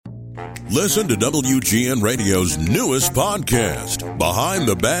Listen to WGN Radio's newest podcast, Behind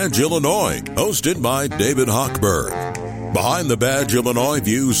the Badge Illinois, hosted by David Hochberg. Behind the Badge Illinois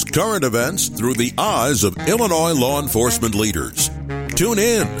views current events through the eyes of Illinois law enforcement leaders. Tune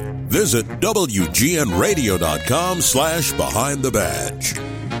in. Visit WGNRadio.com/Behind the Badge.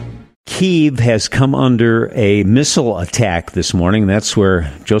 Kyiv has come under a missile attack this morning. That's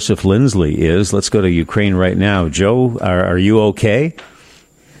where Joseph Lindsley is. Let's go to Ukraine right now. Joe, are you okay?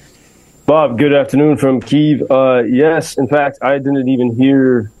 Bob, good afternoon from Kyiv. Yes, in fact, I didn't even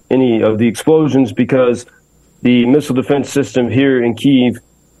hear any of the explosions because the missile defense system here in Kyiv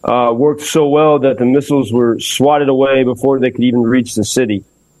worked so well that the missiles were swatted away before they could even reach the city.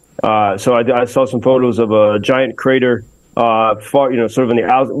 So I saw some photos of a giant crater far, sort of in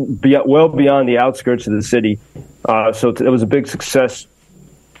the well beyond the outskirts of the city. So it was a big success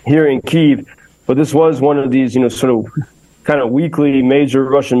here in Kyiv. But this was one of these, sort of kind of weekly major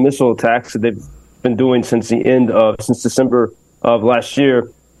Russian missile attacks that they've been doing since December of last year.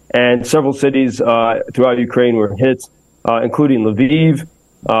 And several cities throughout Ukraine were hit, including Lviv.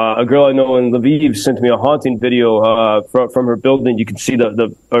 A girl I know in Lviv sent me a haunting video from her building. You could see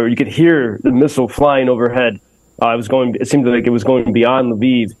or you could hear the missile flying overhead. It seemed like it was going beyond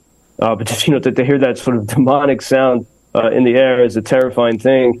Lviv. But just, to hear that sort of demonic sound in the air is a terrifying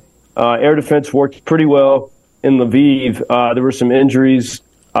thing. Air defense worked pretty well in Lviv. There were some injuries,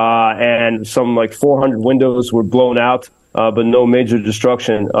 and some 400 windows were blown out, but no major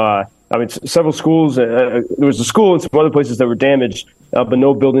destruction. Several schools, there was a school and some other places that were damaged, but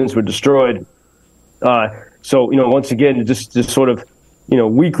no buildings were destroyed. So, once again, just sort of,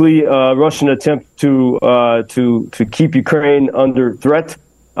 weekly Russian attempt to keep Ukraine under threat,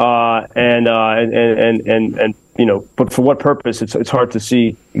 but for what purpose? It's hard to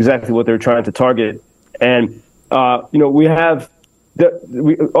see exactly what they're trying to target. And we have.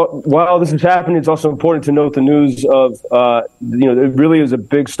 While this is happening, it's also important to note the news of, it really is a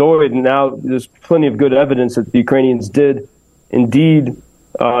big story. And now there's plenty of good evidence that the Ukrainians did indeed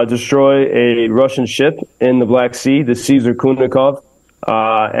destroy a Russian ship in the Black Sea, the Caesar Kunikov.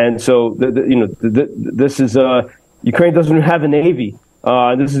 And so, this is Ukraine doesn't have a navy.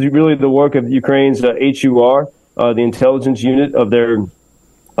 This is really the work of Ukraine's HUR, the intelligence unit of the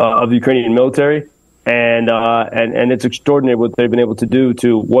Ukrainian military. And it's extraordinary what they've been able to do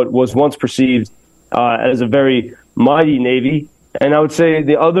to what was once perceived as a very mighty navy. And I would say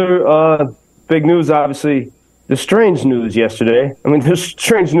the other big news, obviously, the strange news yesterday. I mean, there's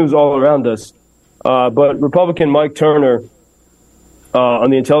strange news all around us. But Republican Mike Turner on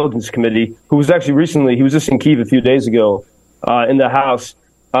the Intelligence Committee, who was actually he was just in Kyiv a few days ago in the House,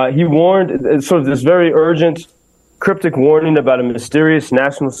 he warned sort of this very urgent, cryptic warning about a mysterious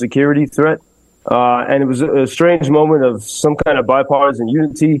national security threat. And it was a strange moment of some kind of bipartisan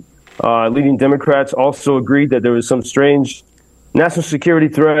unity. Leading Democrats also agreed that there was some strange national security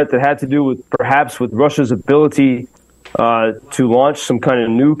threat that had to do with Russia's ability to launch some kind of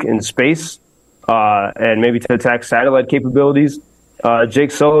nuke in space and maybe to attack satellite capabilities. Jake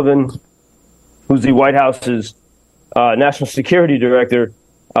Sullivan, who's the White House's national security director,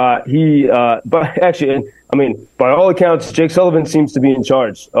 by all accounts, Jake Sullivan seems to be in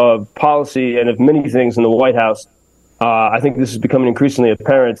charge of policy and of many things in the White House. I think this is becoming increasingly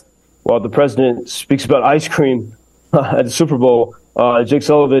apparent. While the president speaks about ice cream at the Super Bowl, Jake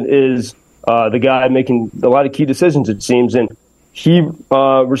Sullivan is the guy making a lot of key decisions, it seems. And he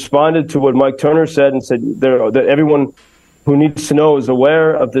responded to what Mike Turner said and said that everyone who needs to know is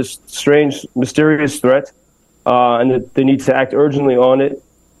aware of this strange, mysterious threat, and that they need to act urgently on it.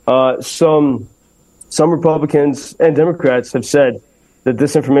 Some Republicans and Democrats have said that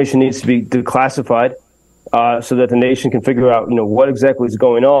this information needs to be declassified so that the nation can figure out, what exactly is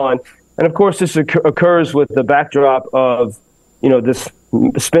going on. And of course, this occurs with the backdrop of, this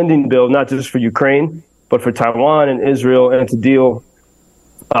spending bill, not just for Ukraine, but for Taiwan and Israel, and to deal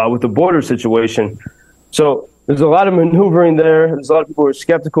with the border situation. So there's a lot of maneuvering there. There's a lot of people who are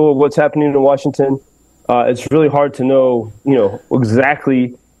skeptical of what's happening in Washington. It's really hard to know,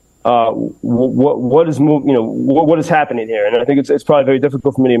 exactly what is happening here, and I think it's probably very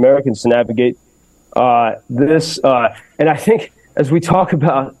difficult for many Americans to navigate this. And I think as we talk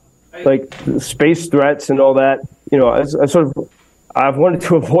about space threats and all that, I've wanted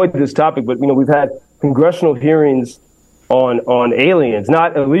to avoid this topic, but we've had congressional hearings on aliens,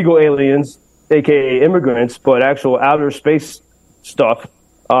 not illegal aliens, aka immigrants, but actual outer space stuff.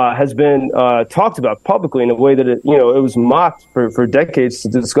 Has been talked about publicly in a way that it was mocked for decades to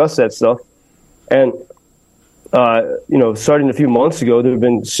discuss that stuff. And, starting a few months ago, there have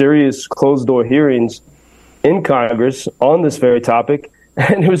been serious closed-door hearings in Congress on this very topic.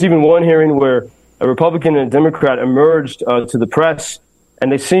 And there was even one hearing where a Republican and a Democrat emerged to the press,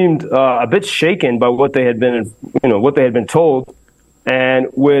 and they seemed a bit shaken by what they had been told. And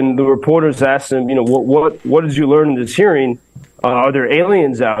when the reporters asked them, what did you learn in this hearing? Are there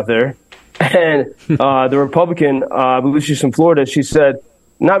aliens out there? And the Republican, I believe she's from Florida, she said,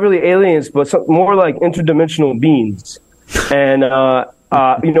 not really aliens, but more like interdimensional beings. And,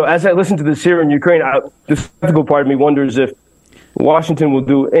 as I listen to this here in Ukraine, the skeptical part of me wonders if Washington will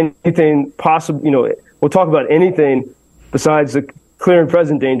do anything possible, we'll talk about anything besides the clear and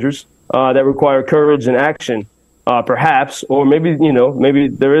present dangers that require courage and action, perhaps, or maybe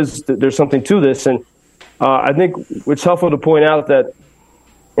there's something to this. And I think it's helpful to point out that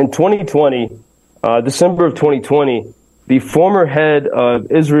in 2020, December of 2020, the former head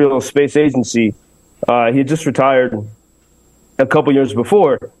of Israel's space agency, he had just retired a couple years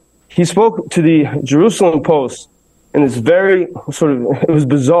before. He spoke to the Jerusalem Post, and it's very it was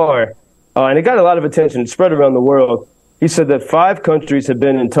bizarre, and it got a lot of attention. It spread around the world. He said that 5 countries have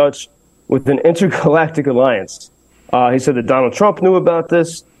been in touch with an intergalactic alliance. He said that Donald Trump knew about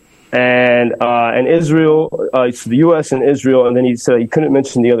this, and Israel, so the U.S. and Israel, and then he said he couldn't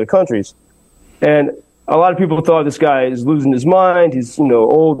mention the other countries. And a lot of people thought this guy is losing his mind. He's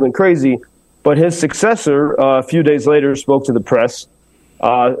old and crazy. But his successor, a few days later, spoke to the press.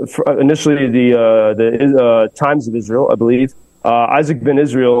 Initially, the Times of Israel, I believe, Isaac Ben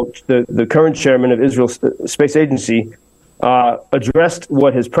Israel, the current chairman of Israel's space agency, addressed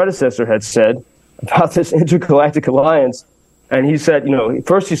what his predecessor had said about this intergalactic alliance. And he said,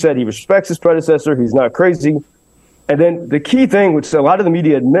 first he said he respects his predecessor, he's not crazy. And then the key thing, which a lot of the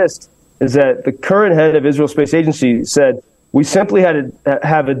media had missed, is that the current head of Israel's space agency said, we simply had to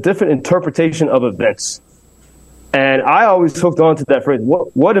have a different interpretation of events. And I always hooked on to that phrase.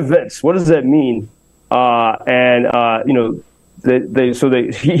 What events? What does that mean?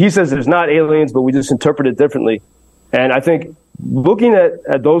 He says there's not aliens, but we just interpret it differently. And I think looking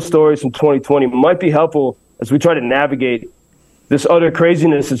at those stories from 2020 might be helpful as we try to navigate this utter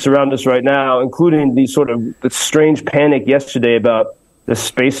craziness that's around us right now, including the strange panic yesterday about the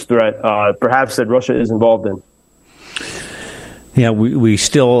space threat, perhaps that Russia is involved in. Yeah, we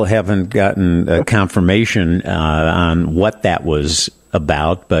still haven't gotten confirmation on what that was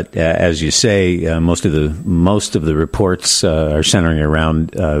about, but as you say, most of the reports are centering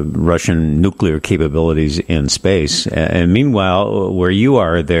around Russian nuclear capabilities in space. And meanwhile, where you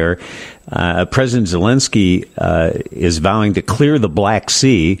are there, President Zelensky is vowing to clear the Black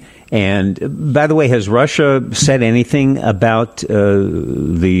Sea. And by the way, has Russia said anything about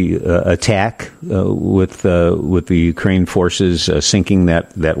the attack with the Ukraine forces sinking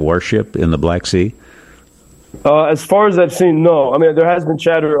that warship in the Black Sea? As far as I've seen, no. I mean, there has been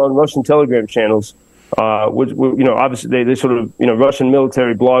chatter on Russian Telegram channels, which obviously they Russian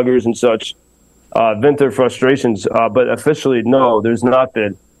military bloggers and such vent their frustrations, but officially, no, there's not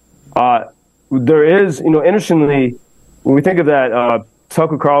been. There is, interestingly, when we think of that.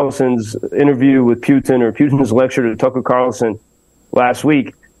 Tucker Carlson's interview with Putin, or Putin's lecture to Tucker Carlson last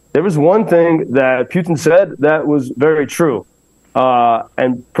week, there was one thing that Putin said that was very true,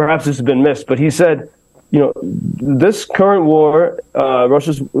 and perhaps this has been missed, but he said, this current war,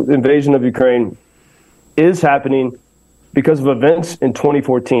 Russia's invasion of Ukraine, is happening because of events in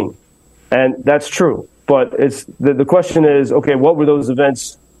 2014. And that's true. But it's the question is, okay, what were those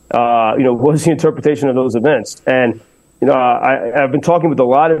events? What was the interpretation of those events? And I've been talking with a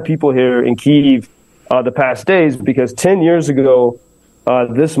lot of people here in Kyiv the past days, because 10 years ago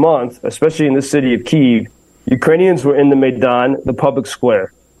this month, especially in the city of Kyiv, Ukrainians were in the Maidan, the public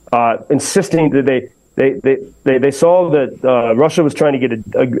square, insisting that they saw that Russia was trying to get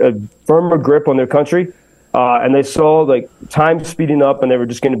a firmer grip on their country, and they saw time speeding up, and they were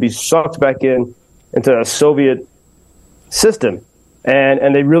just going to be sucked back into a Soviet system,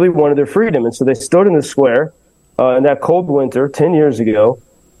 and they really wanted their freedom, and so they stood in the square. In that cold winter 10 years ago,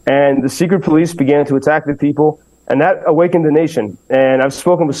 and the secret police began to attack the people, and that awakened the nation. And I've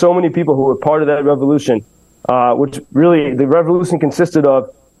spoken with so many people who were part of that revolution, which really, the revolution consisted of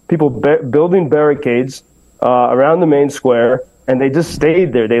people building barricades around the main square, and they just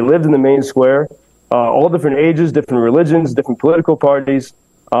stayed there. They lived in the main square, all different ages, different religions, different political parties,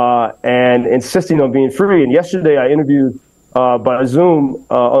 and insisting on being free. And yesterday I interviewed on Zoom,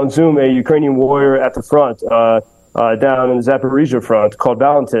 a Ukrainian warrior at the front, down in the Zaporizhia front, called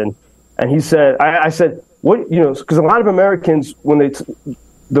Valentin. And he said, I said, because a lot of Americans, when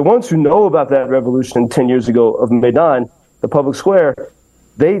the ones who know about that revolution 10 years ago of Maidan, the public square,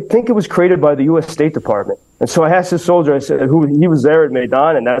 they think it was created by the U.S. State Department. And so I asked this soldier, I said, he was there at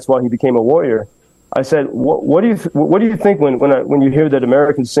Maidan, and that's why he became a warrior. I said, what do you think when you hear that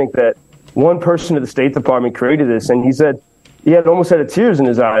Americans think that one person at the State Department created this? And he said, he had almost had tears in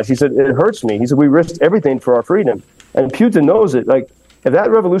his eyes. He said, it hurts me. He said, we risked everything for our freedom. And Putin knows it. Like, if that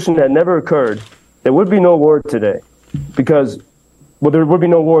revolution had never occurred, there would be no war today, because, well, there would be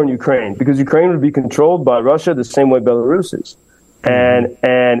no war in Ukraine, because Ukraine would be controlled by Russia the same way Belarus is. And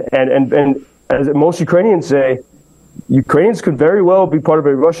as most Ukrainians say, Ukrainians could very well be part of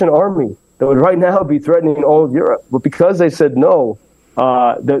a Russian army that would right now be threatening all of Europe. But because they said no,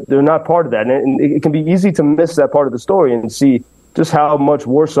 they're not part of that. And it can be easy to miss that part of the story and see just how much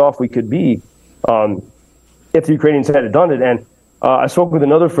worse off we could be if the Ukrainians had done it. And I spoke with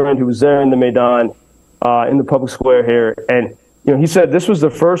another friend who was there in the Maidan, in the public square here, and he said this was the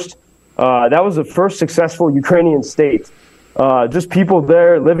first, that was the first successful Ukrainian state. Just people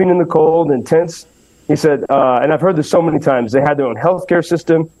there living in the cold in tents. He said, and I've heard this so many times, they had their own healthcare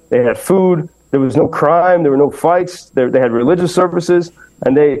system, they had food, there was no crime, there were no fights, they had religious services,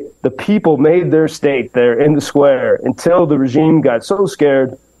 and the people made their state there in the square until the regime got so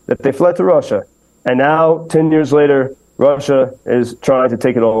scared that they fled to Russia. And now, 10 years later, Russia is trying to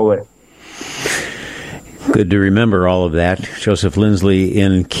take it all away. Good to remember all of that. Joseph Lindsley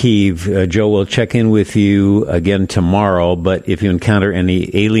in Kyiv. Joe will check in with you again tomorrow, but if you encounter any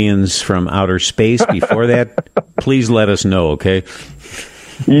aliens from outer space before that, please let us know, okay?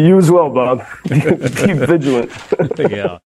 You as well, Bob. Keep vigilant. Yeah.